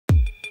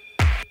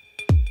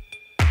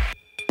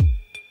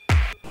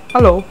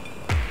Hello.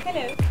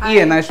 Hello.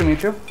 Ian, nice to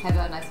meet you.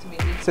 Hello, nice to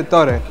meet you.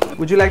 Sittore.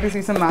 Would you like to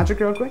see some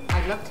magic real quick?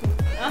 I'd love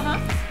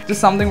to.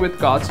 Just something with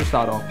cards to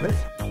start off with.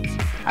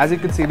 As you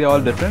can see, they're all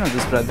different. I'll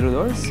just spread through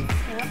those.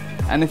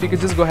 And if you could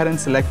just go ahead and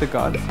select a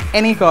card,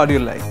 any card you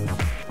like.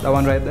 That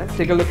one right there.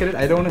 Take a look at it.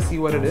 I don't want to see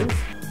what it is.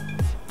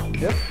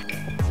 Yep.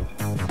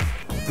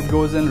 It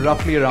goes in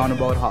roughly around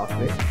about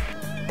halfway.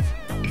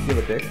 Give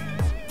or take.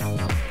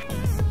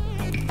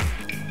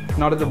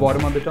 Not at the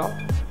bottom or the top.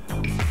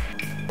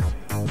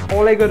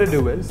 All I gotta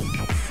do is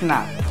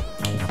snap.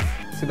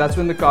 See, that's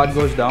when the card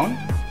goes down.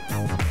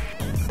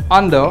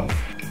 Under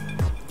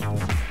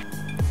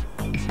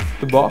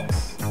the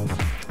box.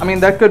 I mean,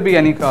 that could be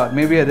any card.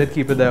 Maybe I did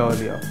keep it there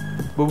earlier.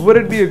 But would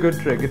it be a good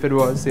trick if it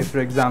was, say, for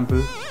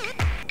example,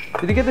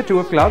 did you get the 2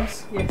 of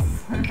clubs?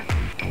 Yes.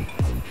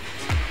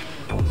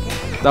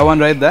 That one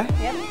right there?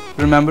 Yep.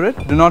 Remember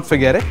it? Do not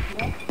forget it.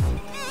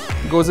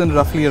 It goes in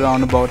roughly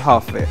around about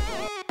halfway.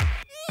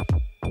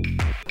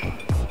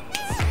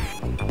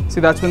 See,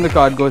 that's when the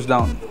card goes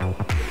down.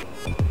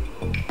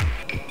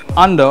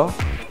 Under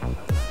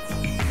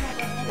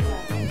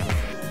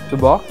the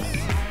box.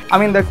 I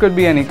mean, that could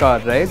be any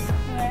card, right?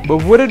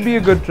 But would it be a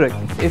good trick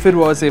if it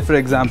was, say, for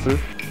example,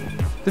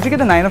 did you get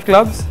the 9 of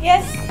clubs?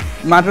 Yes.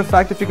 Matter of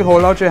fact, if you could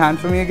hold out your hand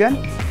for me again,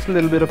 just a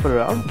little bit of a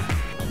rub.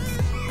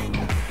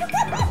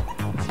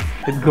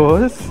 It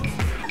goes,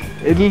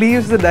 it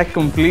leaves the deck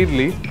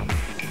completely,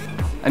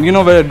 and you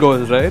know where it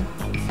goes, right?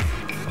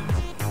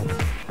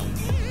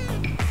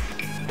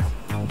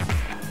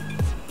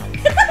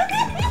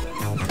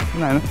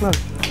 Nine of clubs.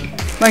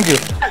 Thank you.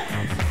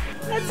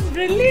 That's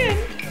brilliant.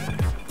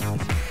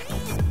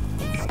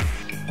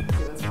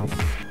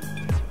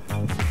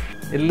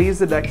 It leaves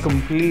the deck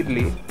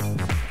completely.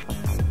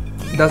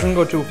 Doesn't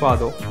go too far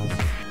though.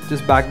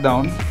 Just back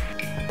down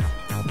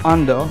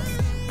under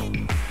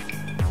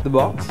the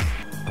box.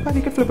 And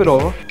you can flip it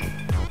over.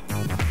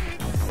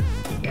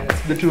 Yeah,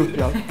 that's The 2 of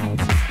clubs.